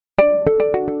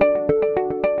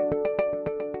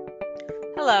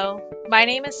Hello, my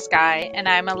name is Sky and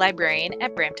I'm a librarian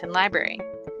at Brampton Library.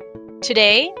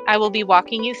 Today, I will be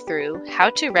walking you through how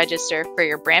to register for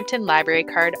your Brampton Library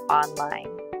card online.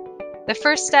 The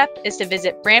first step is to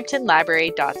visit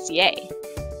bramptonlibrary.ca.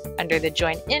 Under the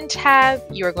Join In tab,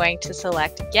 you are going to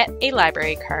select Get a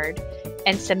Library Card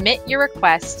and submit your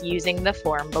request using the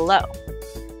form below.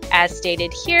 As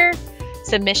stated here,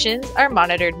 submissions are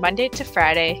monitored Monday to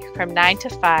Friday from 9 to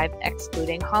 5,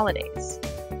 excluding holidays.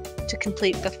 To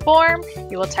complete the form,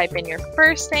 you will type in your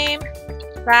first name,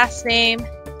 last name,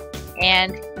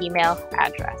 and email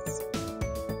address.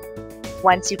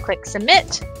 Once you click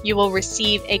Submit, you will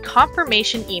receive a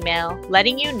confirmation email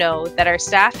letting you know that our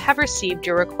staff have received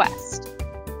your request.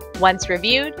 Once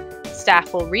reviewed,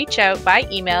 staff will reach out by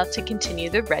email to continue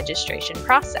the registration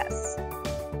process.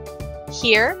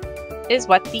 Here is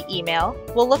what the email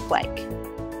will look like.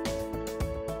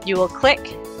 You will click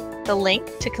the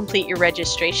link to complete your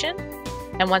registration,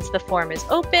 and once the form is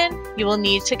open, you will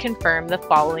need to confirm the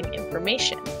following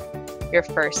information: your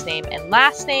first name and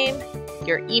last name,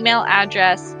 your email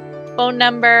address, phone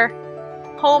number,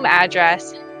 home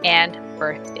address, and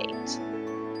birth date.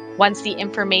 Once the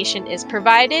information is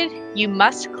provided, you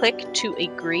must click to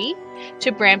agree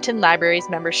to Brampton Library's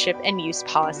membership and use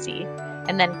policy,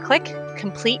 and then click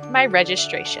Complete My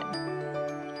Registration.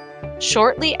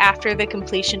 Shortly after the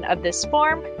completion of this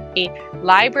form, a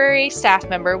library staff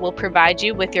member will provide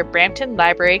you with your Brampton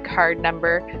Library card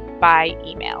number by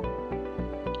email.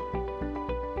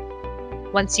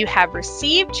 Once you have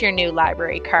received your new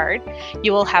library card,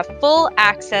 you will have full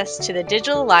access to the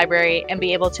digital library and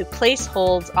be able to place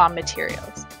holds on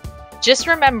materials. Just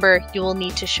remember, you will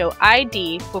need to show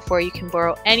ID before you can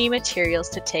borrow any materials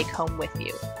to take home with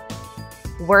you.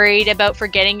 Worried about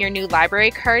forgetting your new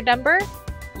library card number?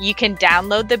 You can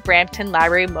download the Brampton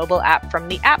Library mobile app from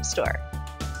the App Store.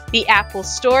 The app will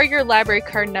store your library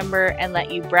card number and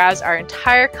let you browse our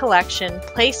entire collection,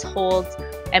 place holds,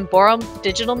 and borrow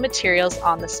digital materials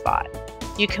on the spot.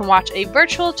 You can watch a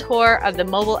virtual tour of the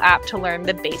mobile app to learn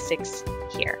the basics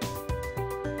here.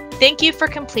 Thank you for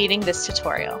completing this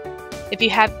tutorial. If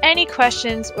you have any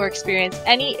questions or experience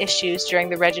any issues during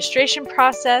the registration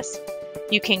process,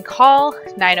 you can call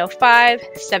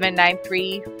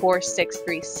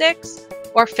 905-793-4636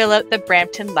 or fill out the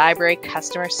Brampton Library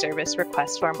customer service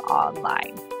request form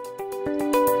online.